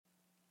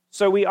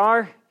So we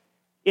are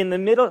in the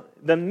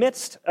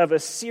midst of a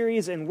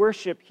series in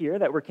worship here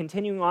that we're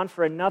continuing on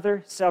for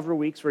another several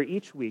weeks, where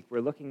each week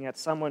we're looking at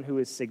someone who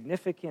is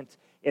significant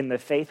in the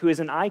faith, who is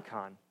an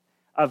icon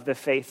of the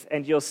faith.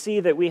 And you'll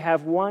see that we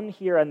have one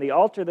here on the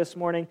altar this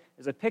morning.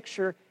 There's a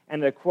picture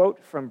and a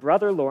quote from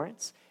Brother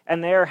Lawrence,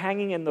 and they are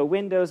hanging in the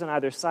windows on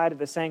either side of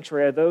the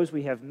sanctuary are those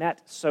we have met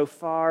so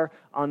far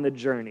on the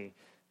journey.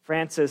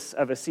 Francis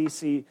of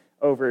Assisi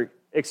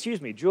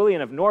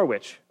Julian of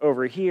Norwich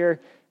over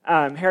here,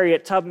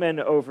 Harriet Tubman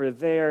over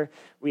there.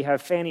 We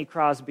have Fanny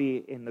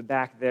Crosby in the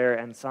back there,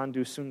 and Sandhu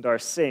Sundar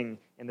Singh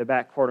in the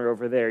back corner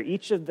over there,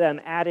 each of them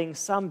adding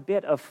some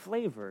bit of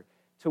flavor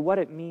to what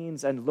it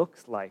means and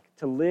looks like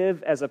to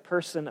live as a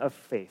person of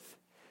faith.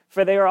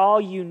 For they are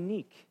all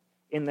unique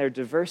in their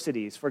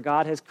diversities, for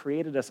God has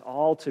created us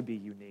all to be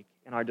unique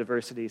in our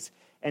diversities.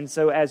 And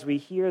so as we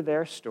hear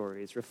their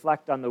stories,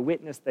 reflect on the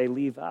witness they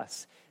leave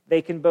us,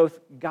 they can both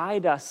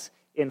guide us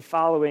in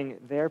following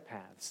their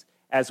paths,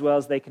 as well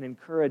as they can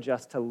encourage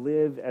us to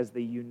live as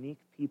the unique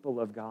people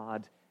of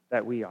God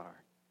that we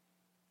are.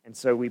 And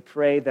so we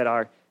pray that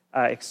our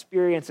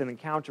experience and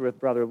encounter with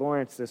Brother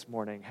Lawrence this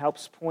morning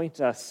helps point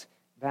us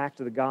back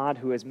to the God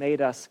who has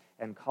made us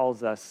and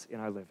calls us in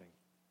our living.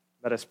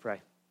 Let us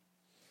pray.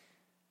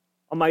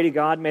 Almighty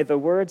God, may the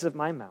words of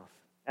my mouth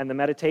and the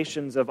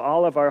meditations of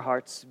all of our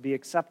hearts be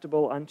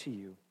acceptable unto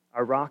you,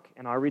 our rock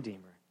and our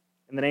Redeemer.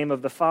 In the name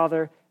of the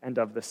Father, and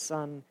of the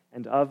Son,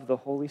 and of the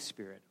Holy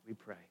Spirit, we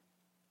pray.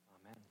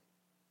 Amen.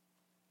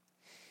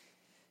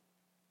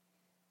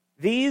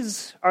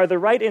 These are the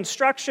right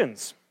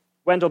instructions,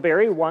 Wendell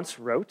Berry once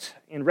wrote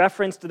in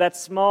reference to that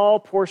small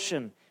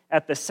portion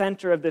at the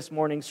center of this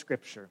morning's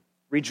scripture.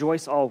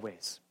 Rejoice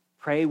always,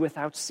 pray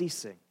without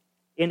ceasing,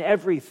 in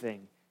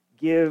everything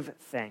give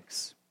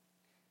thanks.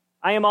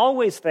 I am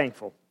always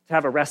thankful to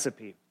have a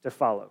recipe to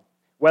follow,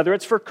 whether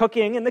it's for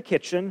cooking in the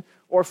kitchen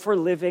or for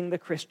living the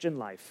Christian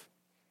life.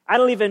 I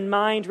don't even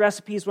mind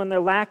recipes when they're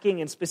lacking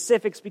in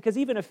specifics, because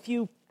even a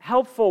few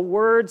helpful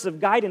words of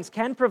guidance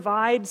can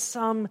provide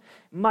some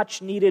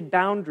much-needed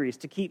boundaries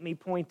to keep me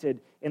pointed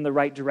in the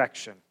right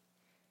direction.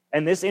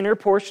 And this inner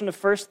portion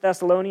of 1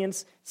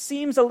 Thessalonians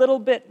seems a little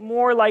bit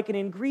more like an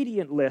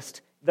ingredient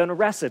list than a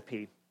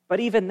recipe,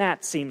 but even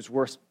that seems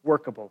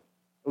workable.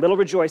 A little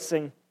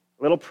rejoicing,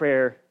 a little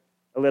prayer,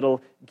 a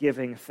little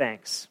giving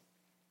thanks.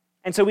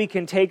 And so we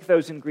can take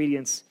those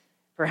ingredients,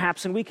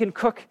 perhaps, and we can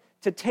cook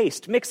to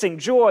taste, mixing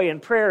joy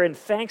and prayer and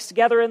thanks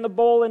together in the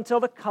bowl until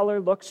the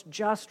color looks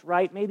just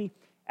right, maybe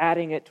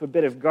adding it to a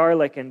bit of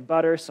garlic and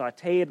butter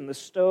sautéed in the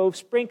stove,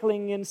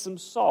 sprinkling in some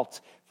salt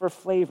for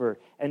flavor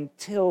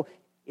until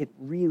it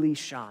really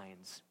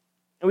shines.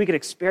 And we could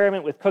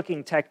experiment with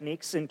cooking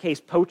techniques in case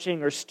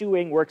poaching or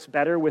stewing works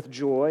better with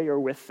joy or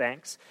with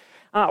thanks.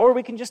 Or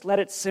we can just let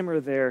it simmer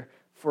there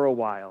for a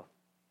while.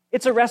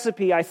 It's a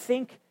recipe I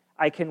think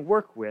I can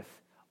work with.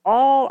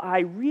 All I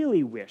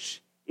really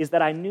wish is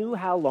that I knew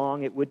how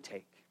long it would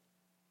take.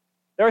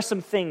 There are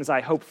some things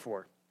I hope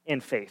for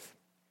in faith,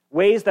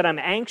 ways that I'm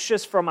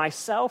anxious for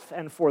myself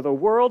and for the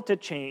world to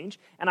change,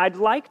 and I'd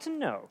like to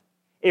know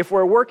if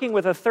we're working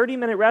with a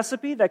 30-minute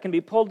recipe that can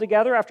be pulled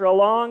together after a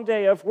long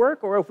day of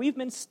work, or if we've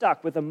been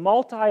stuck with a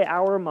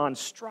multi-hour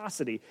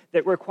monstrosity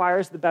that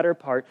requires the better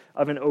part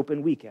of an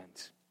open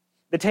weekend.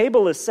 The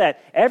table is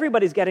set,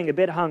 everybody's getting a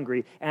bit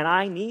hungry, and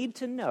I need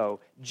to know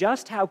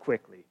just how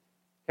quickly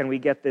can we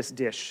get this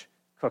dish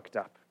cooked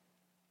up.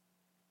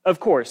 Of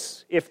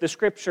course, if the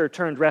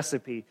scripture-turned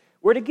recipe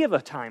were to give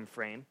a time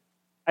frame,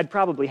 I'd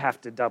probably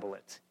have to double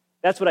it.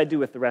 That's what I do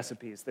with the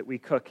recipes that we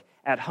cook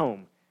at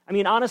home. I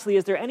mean, honestly,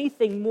 is there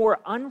anything more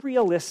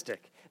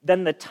unrealistic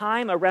than the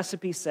time a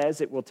recipe says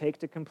it will take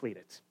to complete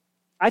it?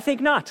 I think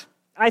not.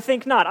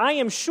 I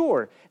am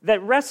sure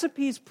that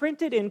recipes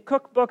printed in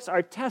cookbooks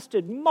are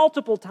tested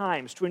multiple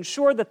times to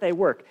ensure that they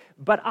work,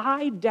 but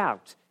I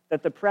doubt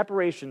that the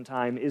preparation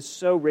time is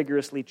so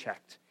rigorously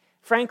checked.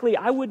 Frankly,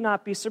 I would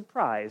not be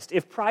surprised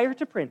if prior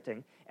to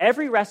printing,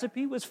 every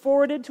recipe was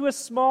forwarded to a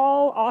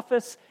small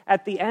office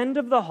at the end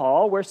of the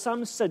hall where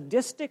some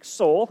sadistic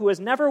soul who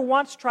has never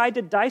once tried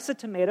to dice a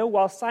tomato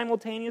while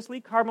simultaneously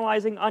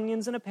caramelizing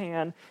onions in a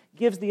pan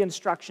gives the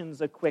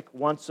instructions a quick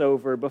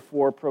once-over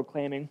before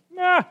proclaiming,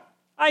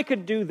 I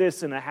could do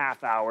this in a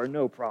half hour,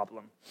 no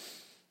problem.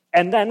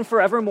 And then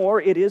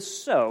forevermore it is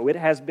so. It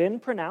has been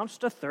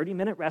pronounced a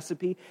 30-minute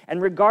recipe, and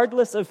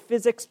regardless of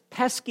physics'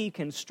 pesky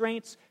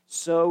constraints,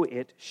 so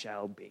it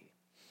shall be.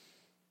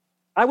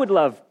 I would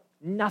love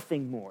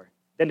nothing more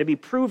than to be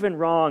proven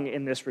wrong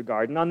in this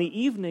regard. And on the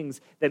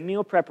evenings that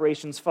meal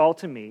preparations fall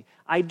to me,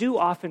 I do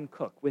often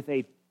cook with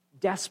a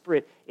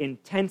desperate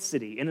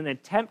intensity in an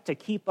attempt to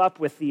keep up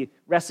with the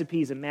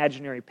recipe's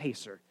imaginary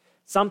pacer.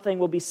 Something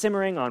will be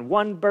simmering on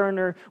one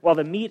burner while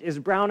the meat is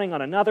browning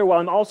on another,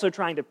 while I'm also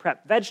trying to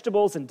prep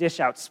vegetables and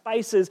dish out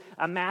spices,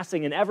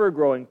 amassing an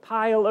ever-growing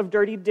pile of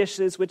dirty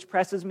dishes, which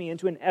presses me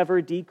into an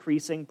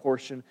ever-decreasing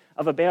portion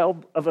of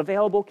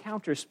available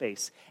counter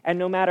space. And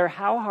no matter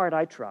how hard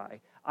I try,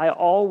 I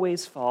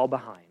always fall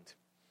behind.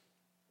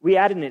 We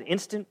add in an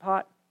Instant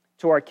Pot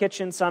to our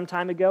kitchen some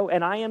time ago,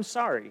 and I am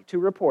sorry to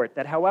report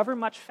that however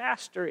much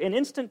faster an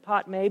Instant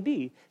Pot may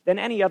be than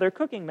any other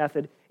cooking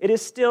method, it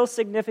is still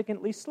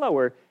significantly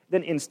slower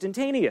than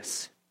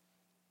instantaneous.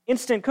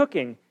 Instant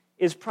cooking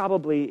is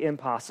probably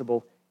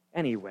impossible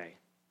anyway.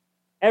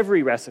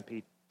 Every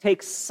recipe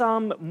takes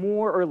some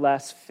more or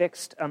less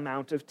fixed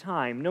amount of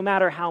time, no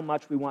matter how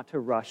much we want to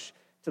rush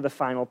to the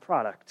final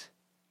product.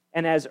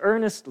 And as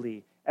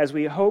earnestly as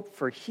we hope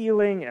for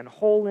healing and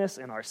wholeness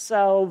in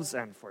ourselves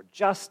and for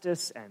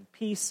justice and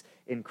peace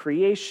in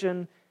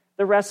creation,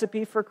 the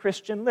recipe for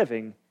Christian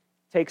living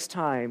takes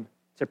time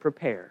to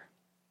prepare.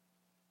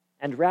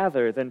 And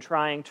rather than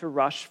trying to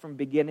rush from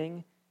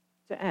beginning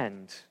to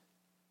end,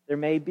 there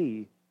may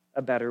be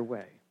a better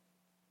way.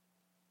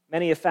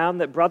 Many have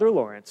found that Brother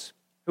Lawrence,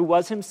 who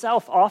was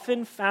himself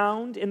often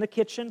found in the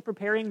kitchen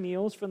preparing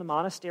meals for the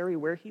monastery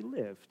where he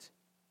lived,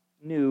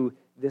 knew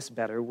this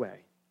better way.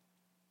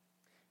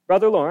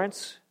 Brother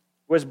Lawrence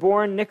was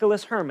born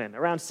Nicholas Herman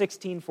around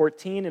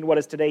 1614 in what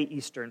is today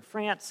eastern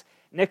France.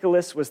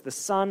 Nicholas was the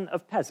son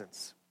of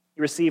peasants.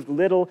 He received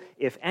little,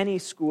 if any,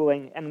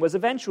 schooling and was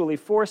eventually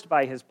forced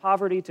by his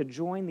poverty to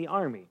join the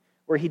army,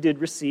 where he did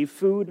receive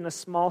food and a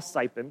small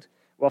stipend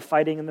while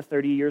fighting in the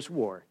 30 Years'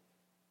 War.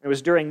 It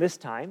was during this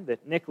time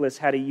that Nicholas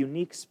had a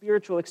unique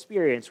spiritual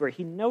experience where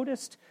he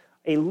noticed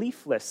a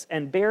leafless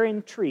and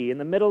barren tree in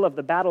the middle of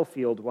the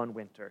battlefield one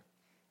winter,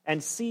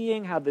 and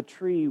seeing how the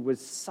tree was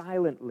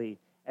silently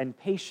and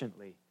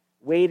patiently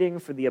waiting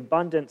for the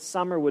abundant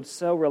summer would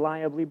so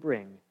reliably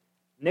bring,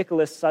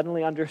 Nicholas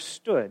suddenly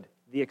understood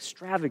the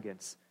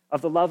extravagance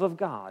of the love of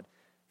God.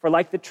 For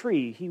like the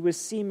tree, he was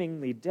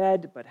seemingly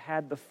dead, but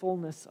had the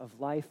fullness of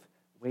life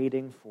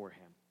waiting for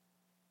him.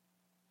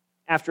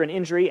 After an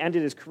injury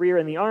ended his career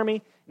in the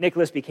army,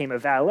 Nicholas became a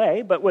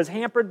valet, but was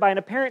hampered by an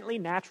apparently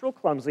natural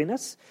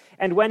clumsiness,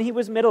 and when he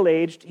was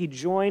middle-aged, he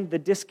joined the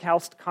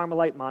Discalced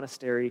Carmelite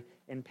monastery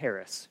in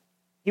Paris.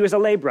 He was a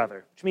lay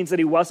brother, which means that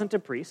he wasn't a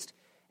priest,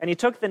 and he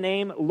took the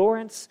name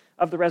Lawrence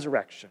of the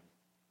Resurrection,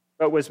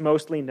 but was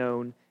mostly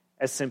known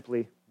as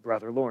simply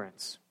Brother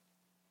Lawrence.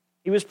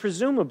 He was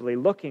presumably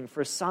looking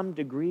for some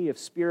degree of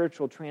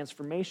spiritual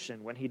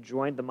transformation when he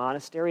joined the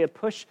monastery, a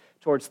push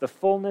towards the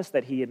fullness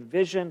that he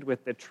envisioned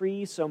with the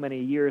tree so many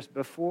years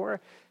before,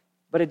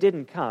 but it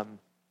didn't come,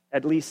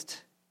 at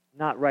least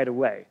not right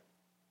away.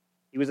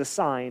 He was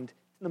assigned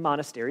to the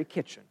monastery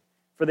kitchen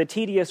for the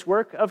tedious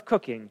work of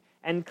cooking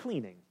and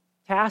cleaning,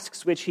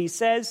 tasks which he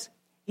says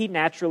he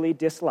naturally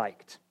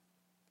disliked.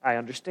 I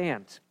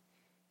understand.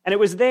 And it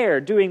was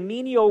there, doing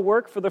menial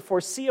work for the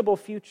foreseeable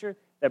future,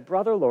 that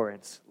Brother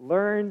Lawrence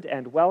learned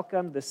and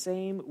welcomed the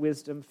same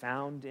wisdom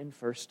found in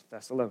 1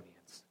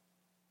 Thessalonians.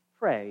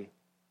 Pray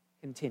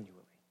continually.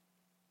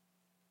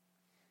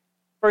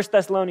 1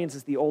 Thessalonians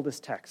is the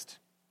oldest text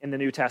in the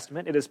New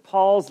Testament. It is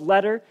Paul's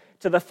letter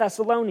to the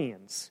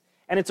Thessalonians,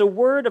 and it's a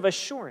word of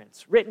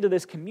assurance written to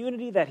this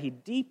community that he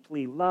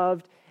deeply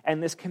loved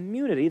and this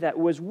community that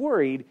was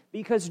worried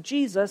because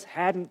Jesus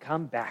hadn't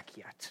come back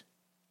yet.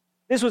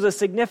 This was a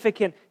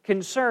significant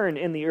concern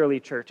in the early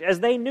church, as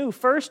they knew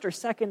first or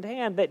second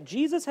hand that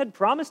Jesus had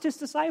promised his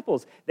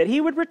disciples that he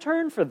would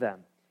return for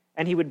them,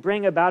 and he would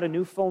bring about a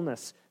new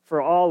fullness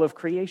for all of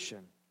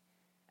creation.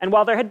 And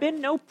while there had been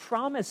no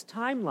promised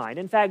timeline,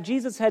 in fact,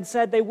 Jesus had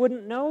said they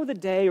wouldn't know the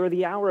day or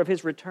the hour of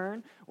his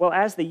return, well,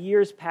 as the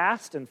years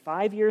passed and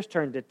 5 years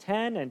turned to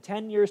 10 and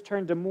 10 years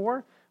turned to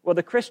more, well,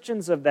 the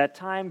Christians of that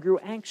time grew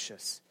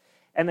anxious,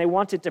 and they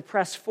wanted to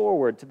press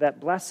forward to that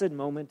blessed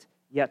moment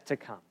yet to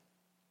come.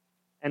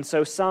 And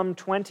so some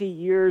 20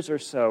 years or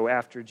so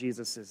after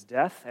Jesus'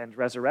 death and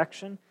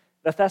resurrection,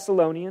 the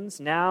Thessalonians,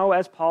 now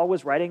as Paul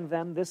was writing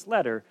them this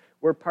letter,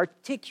 were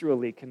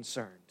particularly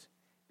concerned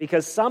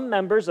because some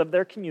members of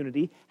their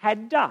community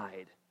had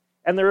died,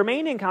 and the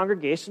remaining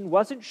congregation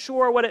wasn't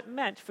sure what it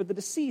meant for the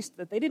deceased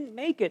that they didn't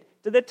make it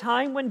to the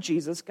time when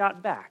Jesus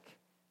got back.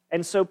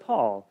 And so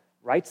Paul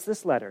writes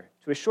this letter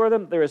to assure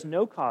them there is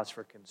no cause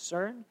for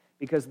concern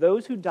because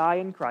those who die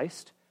in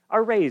Christ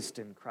are raised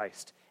in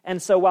Christ. And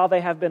so while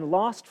they have been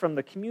lost from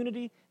the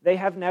community, they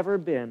have never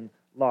been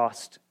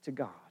lost to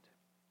God.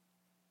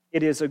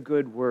 It is a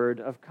good word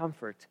of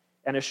comfort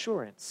and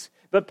assurance.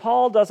 But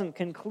Paul doesn't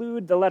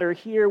conclude the letter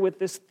here with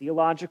this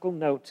theological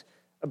note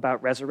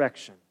about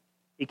resurrection.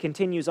 He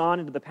continues on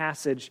into the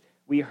passage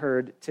we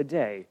heard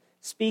today,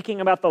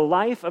 speaking about the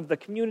life of the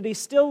community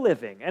still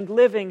living and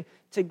living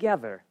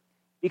together,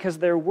 because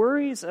their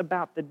worries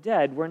about the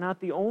dead were not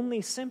the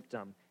only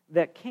symptom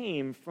that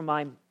came from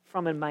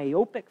a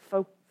myopic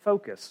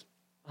focus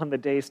on the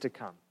days to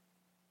come.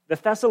 The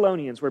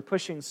Thessalonians were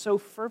pushing so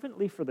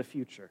fervently for the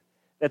future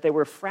that they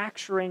were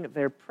fracturing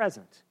their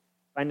present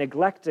by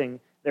neglecting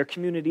their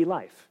community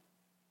life.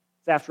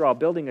 After all,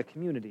 building a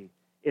community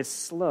is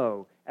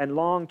slow and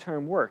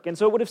long-term work, and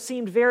so it would have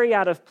seemed very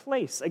out of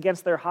place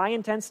against their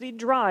high-intensity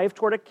drive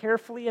toward a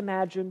carefully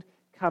imagined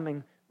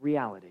coming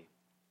reality.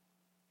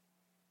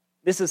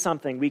 This is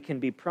something we can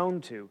be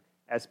prone to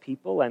as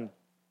people, and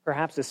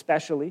perhaps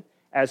especially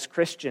as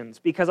Christians,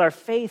 because our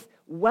faith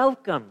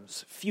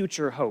welcomes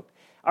future hope.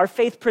 Our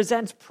faith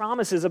presents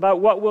promises about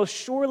what will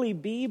surely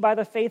be by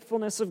the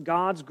faithfulness of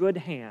God's good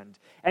hand.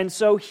 And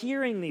so,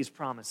 hearing these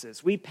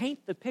promises, we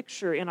paint the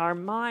picture in our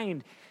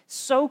mind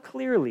so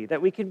clearly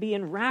that we can be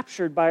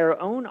enraptured by our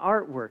own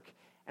artwork,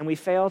 and we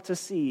fail to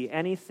see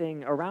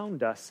anything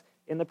around us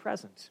in the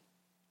present.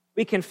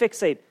 We can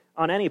fixate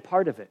on any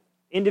part of it.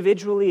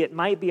 Individually, it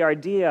might be our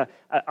idea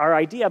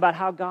about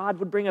how God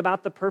would bring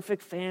about the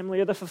perfect family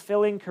or the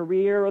fulfilling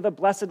career or the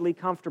blessedly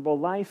comfortable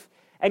life.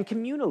 And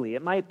communally,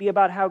 it might be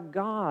about how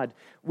God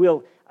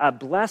will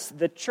bless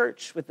the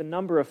church with the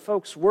number of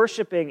folks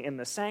worshiping in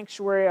the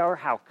sanctuary, or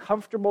how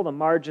comfortable the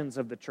margins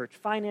of the church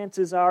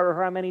finances are,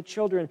 or how many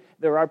children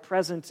there are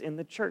present in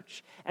the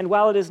church. And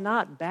while it is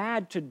not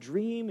bad to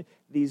dream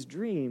these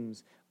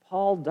dreams,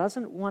 Paul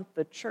doesn't want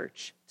the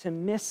church to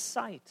miss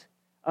sight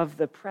of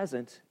the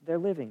present they're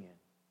living in.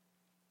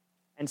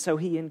 And so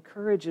he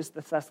encourages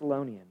the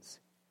Thessalonians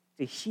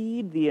to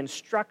heed the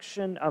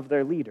instruction of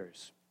their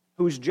leaders,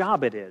 whose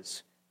job it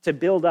is to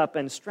build up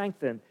and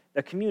strengthen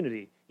the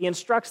community. He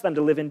instructs them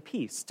to live in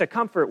peace, to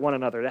comfort one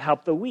another, to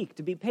help the weak,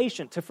 to be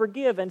patient, to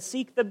forgive and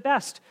seek the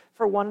best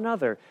for one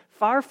another.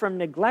 Far from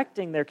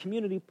neglecting their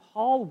community,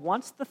 Paul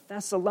wants the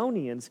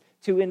Thessalonians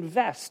to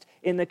invest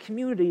in the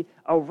community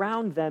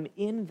around them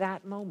in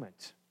that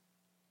moment.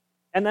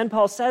 And then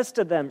Paul says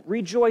to them,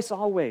 rejoice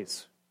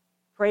always,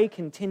 pray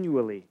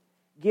continually,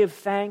 give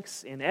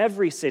thanks in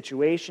every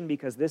situation,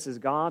 because this is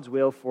God's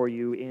will for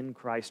you in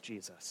Christ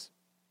Jesus.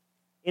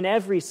 In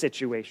every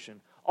situation,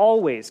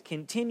 always,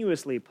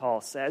 continuously, Paul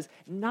says,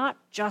 not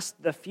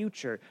just the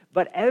future,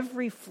 but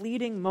every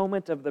fleeting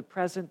moment of the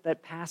present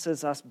that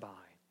passes us by.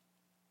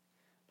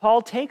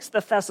 Paul takes the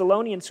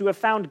Thessalonians who have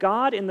found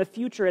God in the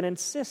future and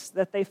insists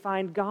that they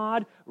find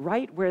God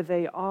right where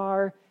they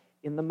are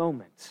in the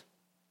moment.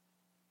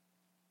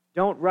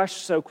 Don't rush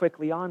so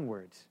quickly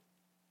onward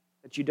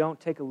that you don't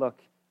take a look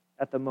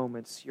at the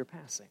moments you're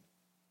passing.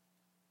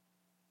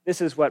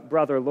 This is what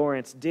Brother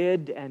Lawrence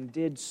did, and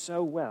did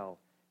so well,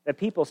 that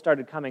people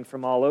started coming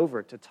from all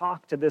over to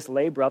talk to this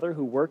lay brother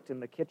who worked in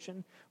the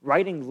kitchen,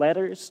 writing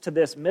letters to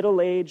this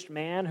middle-aged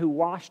man who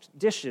washed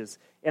dishes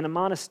in a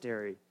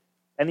monastery.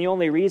 And the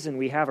only reason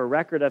we have a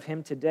record of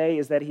him today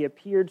is that he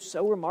appeared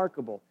so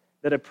remarkable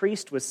that a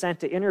priest was sent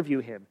to interview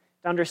him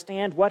to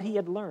understand what he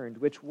had learned,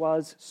 which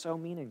was so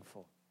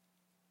meaningful.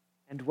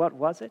 And what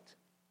was it?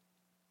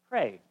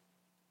 Pray,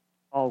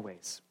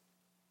 always.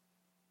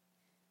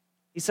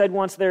 He said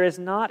once, there is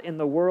not in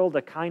the world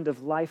a kind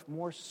of life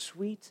more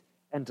sweet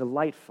and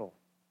delightful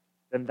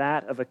than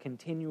that of a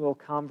continual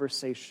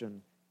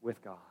conversation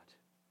with God.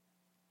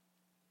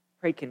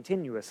 Pray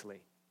continuously.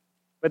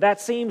 But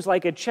that seems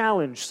like a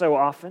challenge so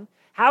often.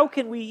 How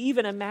can we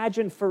even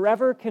imagine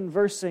forever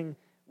conversing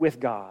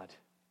with God?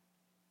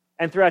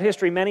 And throughout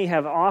history, many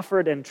have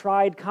offered and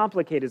tried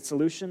complicated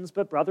solutions,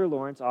 but Brother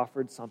Lawrence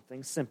offered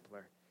something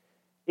simpler.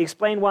 He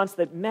explained once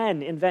that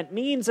men invent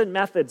means and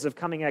methods of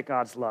coming at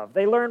God's love.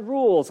 They learn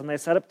rules and they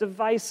set up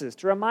devices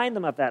to remind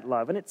them of that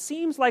love. And it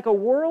seems like a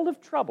world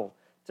of trouble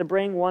to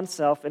bring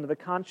oneself into the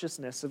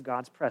consciousness of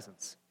God's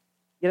presence.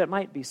 Yet it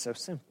might be so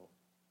simple.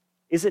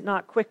 Is it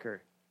not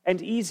quicker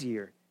and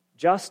easier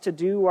just to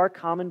do our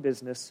common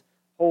business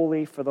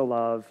wholly for the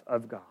love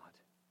of God?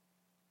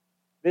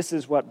 This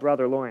is what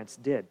Brother Lawrence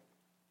did.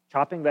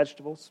 Chopping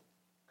vegetables,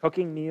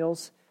 cooking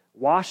meals,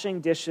 washing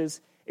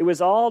dishes. It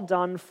was all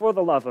done for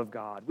the love of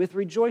God, with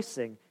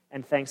rejoicing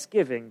and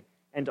thanksgiving,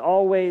 and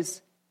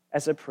always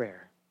as a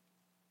prayer.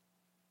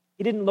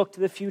 He didn't look to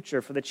the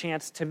future for the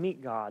chance to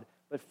meet God,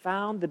 but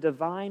found the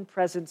divine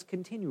presence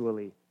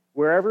continually,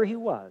 wherever he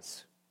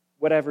was,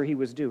 whatever he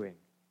was doing.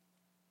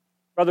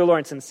 Brother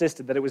Lawrence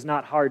insisted that it was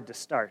not hard to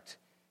start.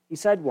 He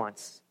said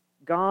once,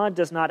 God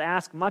does not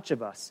ask much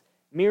of us,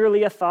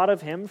 merely a thought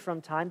of him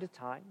from time to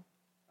time,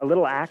 a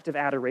little act of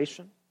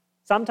adoration,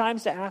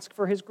 sometimes to ask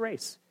for his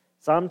grace,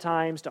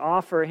 sometimes to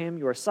offer him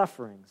your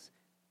sufferings,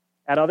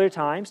 at other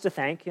times to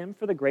thank him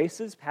for the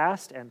graces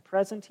past and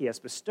present he has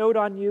bestowed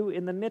on you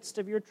in the midst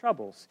of your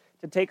troubles,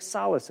 to take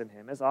solace in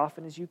him as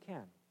often as you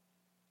can.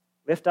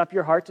 Lift up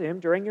your heart to him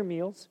during your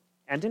meals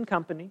and in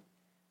company.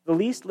 The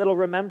least little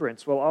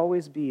remembrance will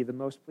always be the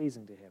most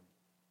pleasing to him.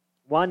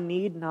 One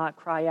need not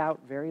cry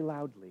out very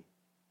loudly.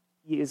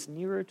 He is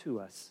nearer to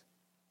us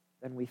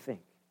than we think.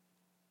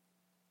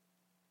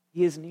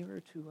 He is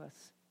nearer to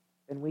us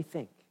than we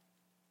think.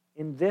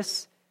 In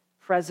this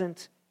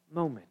present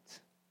moment,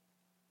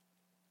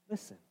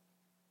 listen.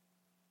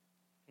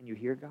 Can you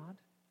hear God?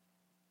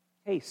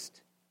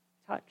 Taste,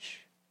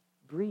 touch,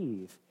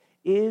 breathe.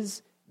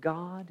 Is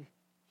God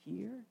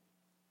here?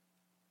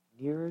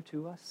 Nearer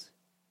to us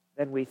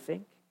than we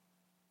think?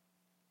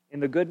 In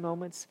the good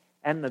moments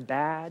and the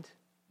bad,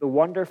 the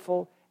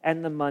wonderful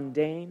and the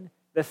mundane,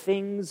 the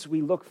things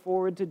we look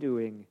forward to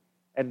doing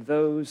and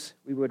those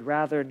we would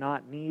rather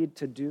not need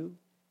to do,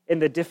 in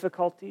the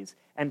difficulties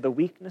and the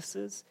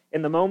weaknesses,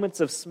 in the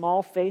moments of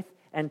small faith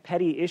and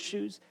petty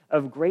issues,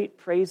 of great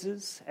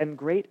praises and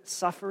great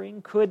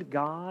suffering, could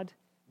God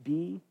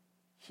be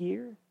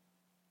here?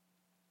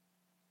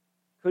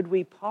 Could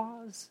we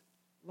pause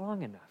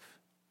long enough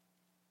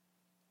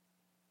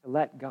to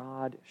let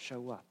God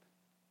show up.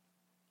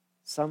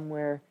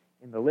 Somewhere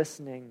in the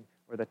listening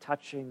or the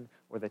touching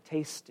or the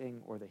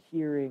tasting or the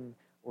hearing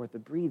or the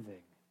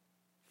breathing,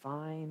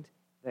 find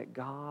that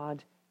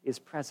God is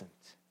present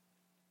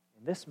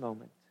in this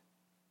moment,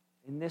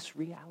 in this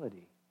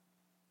reality,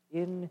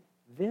 in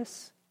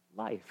this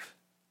life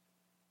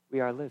we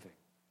are living.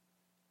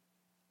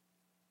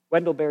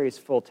 Wendell Berry's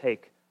full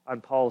take on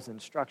Paul's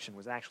instruction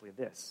was actually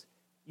this: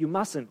 you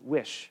mustn't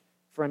wish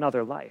for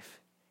another life.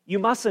 You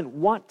mustn't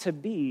want to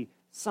be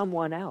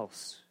someone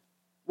else.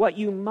 What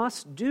you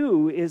must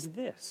do is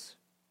this: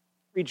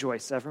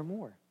 rejoice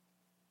evermore.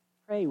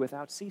 Pray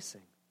without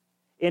ceasing.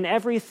 In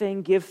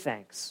everything give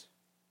thanks.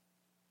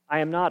 I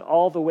am not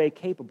all the way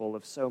capable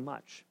of so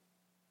much,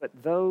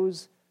 but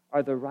those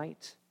are the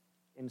right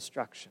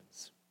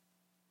instructions.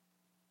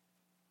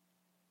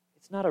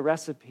 It's not a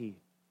recipe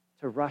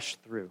to rush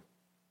through.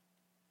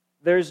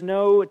 There's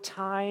no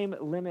time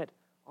limit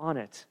on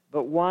it,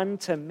 but one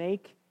to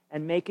make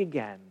and make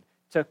again,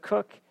 to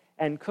cook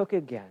and cook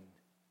again,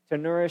 to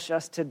nourish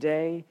us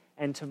today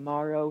and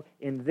tomorrow,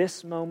 in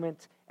this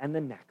moment and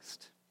the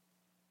next.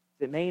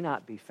 It may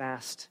not be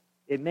fast,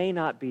 it may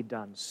not be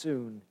done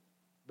soon,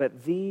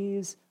 but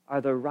these are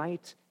the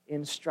right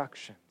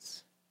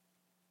instructions.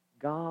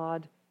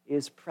 God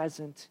is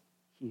present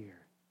here.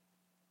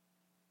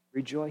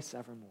 Rejoice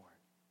evermore.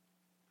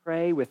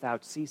 Pray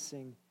without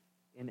ceasing.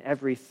 In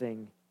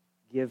everything,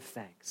 give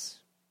thanks.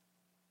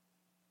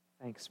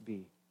 Thanks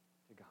be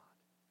to God.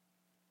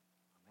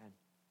 Amen.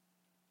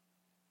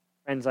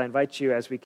 Friends, I invite you as we